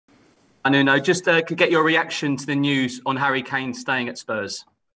Nuno, just could get your reaction to the news on Harry Kane staying at Spurs.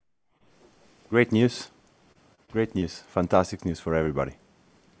 Great news. Great news. Fantastic news for everybody.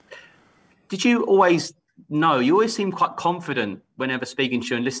 Did you always know? You always seem quite confident whenever speaking to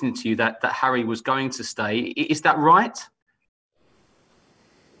you and listening to you that Harry was going to stay. Is that right?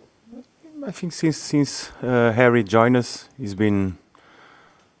 I think since Harry joined us, he's been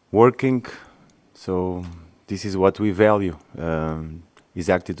working. So this is what we value. His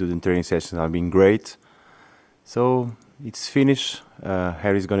attitude and training sessions have been great. So it's finished.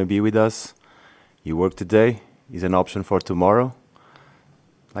 Harry's going to be with us. He worked today. He's an option for tomorrow.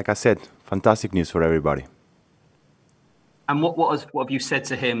 Like I said, fantastic news for everybody. And what have you said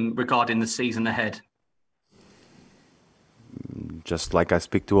to him regarding the season ahead? Just like I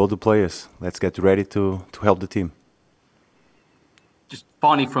speak to all the players, let's get ready to help the team. Just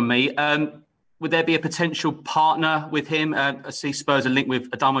finally from me, would there be a potential partner with him? I see Spurs are linked with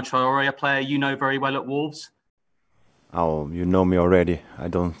Adama Traore, a player you know very well at Wolves. Oh, you know me already. I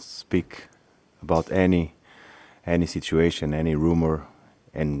don't speak about any situation, any rumor,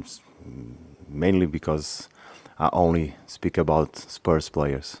 and mainly because I only speak about Spurs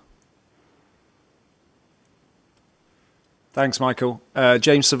players. Thanks, Michael.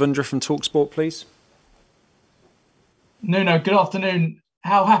 James Savundra from TalkSport, please. Nuno, good afternoon.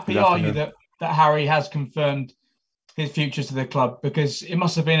 How happy are you that Harry has confirmed his future to the club? Because it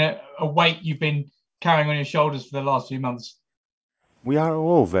must have been a weight you've been carrying on your shoulders for the last few months. We are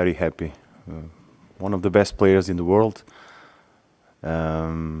all very happy. One of the best players in the world.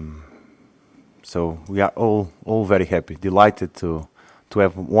 So we are all very happy, delighted to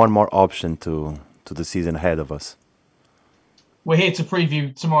have one more option to the season ahead of us. We're here to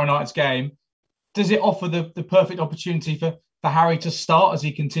preview tomorrow night's game. Does it offer the perfect opportunity for Harry to start as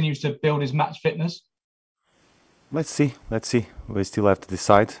he continues to build his match fitness? Let's see. We still have to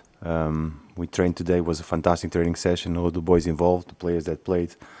decide. We trained today. It was a fantastic training session. All the boys involved, the players that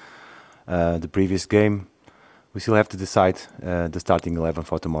played the previous game. We still have to decide the starting 11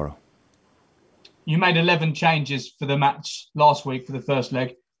 for tomorrow. You made 11 changes for the match last week for the first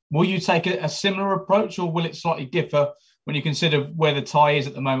leg. Will you take a similar approach, or will it slightly differ when you consider where the tie is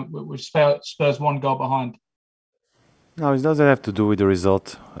at the moment, with Spurs one goal behind? No, it doesn't have to do with the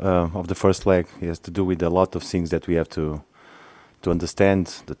result of the first leg. It has to do with a lot of things that we have to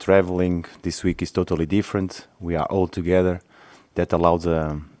understand. The traveling this week is totally different. We are all together. That allows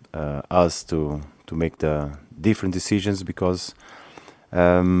us to make the different decisions because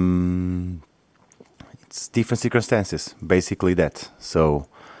it's different circumstances, basically that. So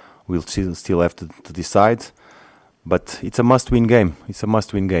we'll still have to decide. But it's a must-win game. It's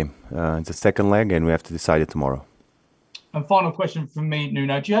a second leg, and we have to decide it tomorrow. And final question from me,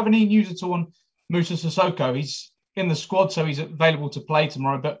 Nuno. Do you have any news at all on Moussa Sissoko? He's in the squad, so he's available to play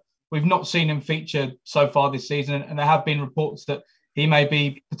tomorrow, but we've not seen him feature so far this season, and there have been reports that he may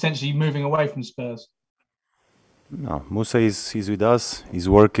be potentially moving away from Spurs. No, Moussa is with us. He's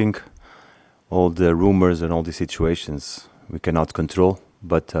working. All the rumors and all the situations we cannot control,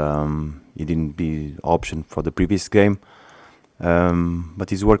 but he didn't be option for the previous game. But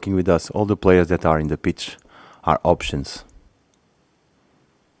he's working with us. All the players that are in the pitch are options.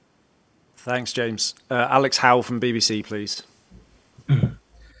 Thanks, James. Alex Howe from BBC, please.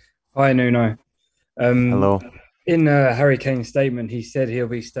 Hi, Nuno. Hello. In Harry Kane's statement, he said he'll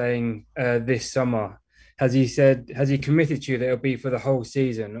be staying this summer. Has he committed to you that it'll be for the whole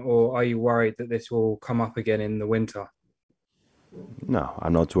season, or are you worried that this will come up again in the winter? No,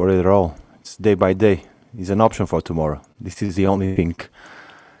 I'm not worried at all. It's day by day. It's an option for tomorrow. This is the only thing,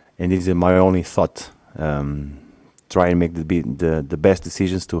 and this is my only thought. Try and make the best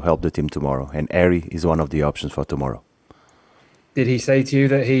decisions to help the team tomorrow, and Harry is one of the options for tomorrow. Did he say to you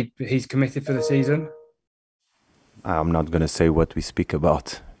that he's committed for the season? I'm not going to say what we speak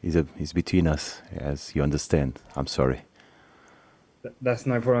about. It's between us, as you understand. I'm sorry. That's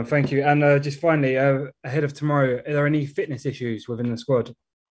no problem. Thank you. And just finally, ahead of tomorrow, are there any fitness issues within the squad?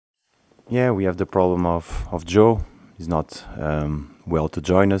 Yeah, we have the problem of Joe. He's not well to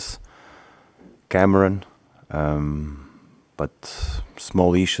join us. Cameron, but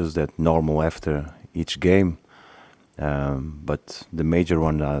small issues that normal after each game. But the major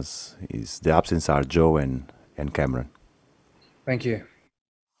one is the absence are Joe and Cameron. Thank you.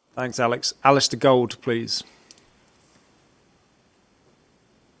 Thanks, Alex. Alistair Gold, please.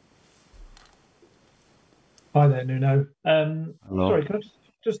 Hi there, Nuno. Hello. Sorry, can I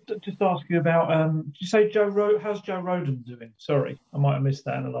just ask you about? Did you say how's Joe Rodon doing? Sorry, I might have missed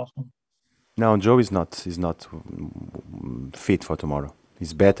that in the last one. No, Joe is not fit for tomorrow.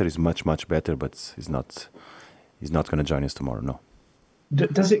 He's better. He's much better, but he's not going to join us tomorrow. No.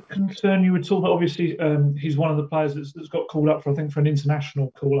 Does it concern you at all that obviously he's one of the players that's got called up for, I think, for an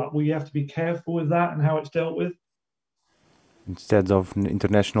international call-up? Will you have to be careful with that and how it's dealt with? Instead of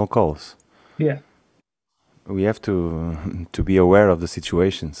international calls. Yeah. We have to be aware of the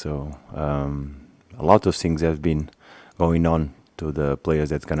situation. So a lot of things have been going on to the players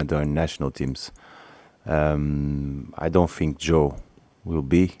that's going to join national teams. I don't think Joe will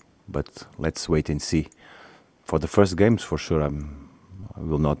be, but let's wait and see. For the first games, for sure, I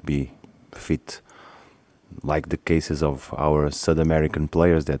will not be fit, like the cases of our South American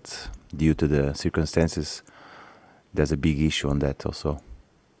players that, due to the circumstances, there's a big issue on that also.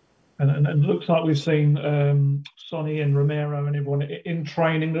 And it looks like we've seen Sonny and Romero and everyone in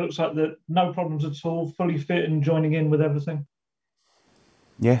training. It looks like that no problems at all, fully fit and joining in with everything.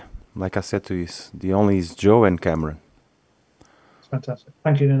 Yeah, like I said to you, the only is Joe and Cameron. It's fantastic.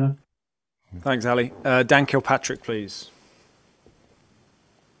 Thank you, Nuno. Thanks, Ali. Dan Kilpatrick, please.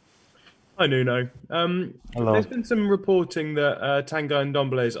 Hi, Nuno. Hello. There's been some reporting that Tanguy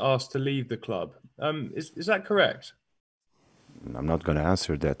Ndombélé is asked to leave the club. Is that correct? I'm not going to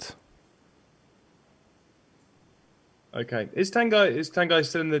answer that. Okay. Is Tanguy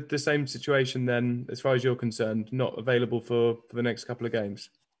still in the same situation then, as far as you're concerned, not available for the next couple of games?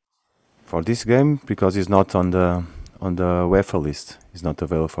 For this game, because he's not on the UEFA list, he's not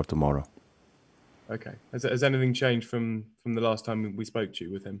available for tomorrow. Okay. Has anything changed from the last time we spoke to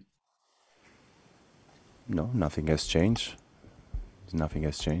you with him? No, nothing has changed. Nothing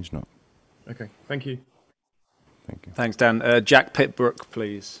has changed, no. Okay. Thank you. Thank you. Thanks, Dan. Jack Pitbrook,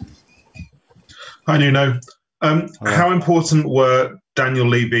 please. Hi, Nuno. How important were Daniel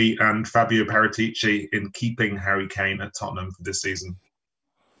Levy and Fabio Paratici in keeping Harry Kane at Tottenham for this season?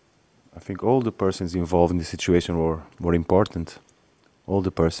 I think all the persons involved in the situation were important. All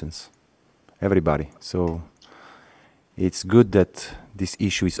the persons. Everybody. So it's good that this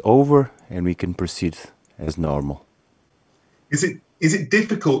issue is over and we can proceed as normal. Is it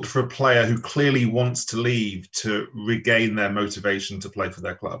difficult for a player who clearly wants to leave to regain their motivation to play for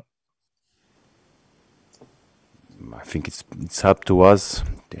their club? I think it's up to us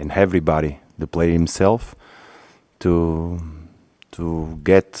and everybody, the player himself, to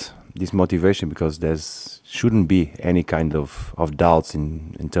get this motivation, because there shouldn't be any kind of doubts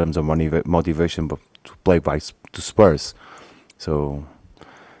in terms of motivation, but to play to Spurs. So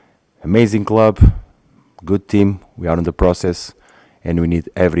amazing club, good team. We are in the process, and we need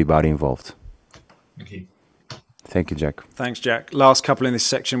everybody involved. Thank you. Thank you, Jack. Thanks, Jack. Last couple in this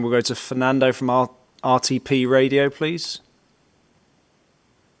section, we'll go to Fernando from RTP Radio, please.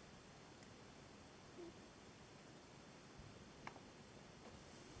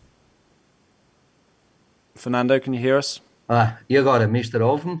 Fernando, can you hear us? E agora, Mister,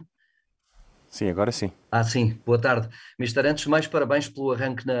 ouve-me? Sim, agora sim. Sim. Boa tarde. Mister, antes de mais, parabéns pelo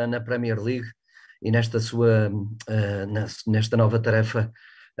arranque na Premier League e nesta nova tarefa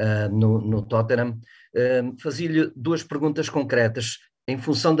no Tottenham. Fazia-lhe duas perguntas concretas. Em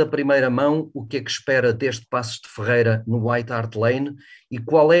função da primeira mão, o que é que espera deste Passos de Ferreira no White Hart Lane e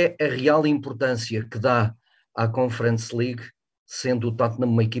qual é a real importância que dá à Conference League, sendo o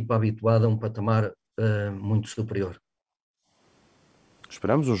Tottenham uma equipa habituada a um patamar muito superior?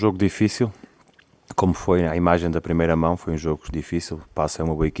 Esperamos um jogo difícil, como foi a imagem da primeira mão, foi um jogo difícil. Passa é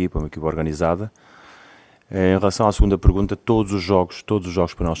uma boa equipa, uma equipa organizada. Em relação à segunda pergunta, todos os jogos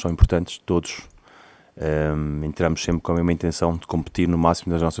para nós são importantes, todos. Entramos sempre com a mesma intenção de competir no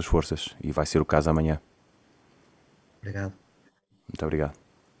máximo das nossas forças, e vai ser o caso amanhã. Obrigado. Muito obrigado.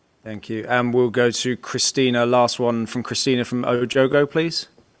 Thank you. And we'll go to Cristina. Last one from Cristina from Ojogo, please.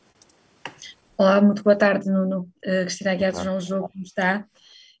 Olá, muito boa tarde, Nuno. Cristina Aguiar do João Jogo, como está?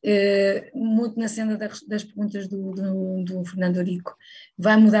 Muito na senda das perguntas do Fernando Arico.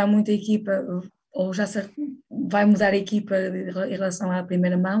 Vai mudar muito a equipa, ou vai mudar a equipa em relação à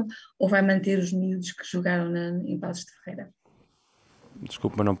primeira mão, ou vai manter os miúdos que jogaram em Passos de Ferreira?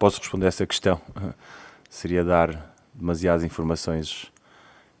 Desculpe, mas não posso responder a essa questão. Seria dar demasiadas informações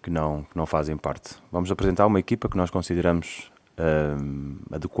que não fazem parte. Vamos apresentar uma equipa que nós consideramos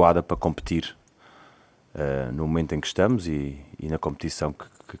adequada para competir no momento em que estamos e na competição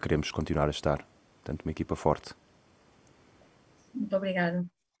que queremos continuar a estar. Portanto, uma equipa forte. Muito obrigada.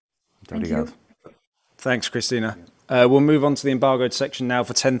 Muito obrigado. Thanks, Christina. We'll move on to the embargoed section now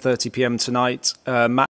for 10:30 p.m. tonight. Matt